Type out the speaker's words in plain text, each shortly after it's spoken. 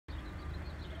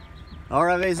All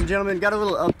right, ladies and gentlemen, got a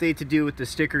little update to do with the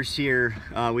stickers here.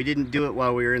 We didn't do it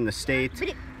while we were in the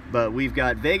state, but we've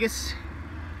got Vegas,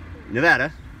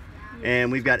 Nevada,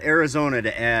 and we've got Arizona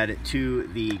to add to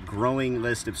the growing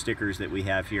list of stickers that we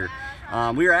have here.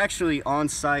 We are actually on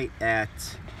site at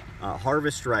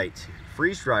Harvest Right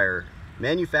freeze dryer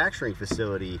manufacturing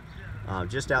facility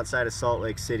just outside of Salt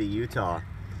Lake City, Utah,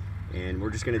 and we're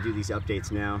just going to do these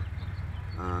updates now.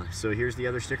 So here's the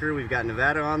other sticker. We've got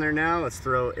Nevada on there now. Let's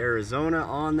throw Arizona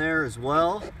on there as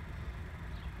well.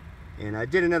 And I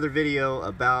did another video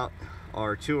about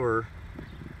our tour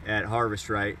at Harvest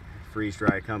Right freeze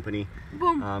dry company.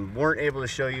 Weren't able to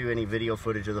show you any video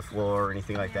footage of the floor or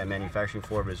anything like that, manufacturing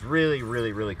floor, but it's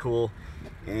really cool.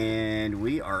 And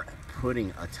we are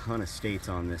putting a ton of states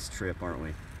on this trip, aren't we?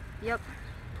 Yep.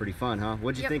 Pretty fun, huh?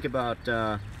 What'd you think about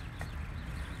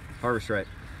Harvest Right?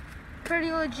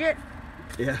 Pretty legit.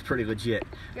 Yeah, pretty legit.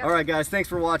 Yep. All right, guys, thanks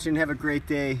for watching. Have a great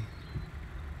day.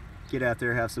 Get out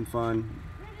there, have some fun,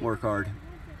 work hard.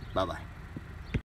 Bye-bye.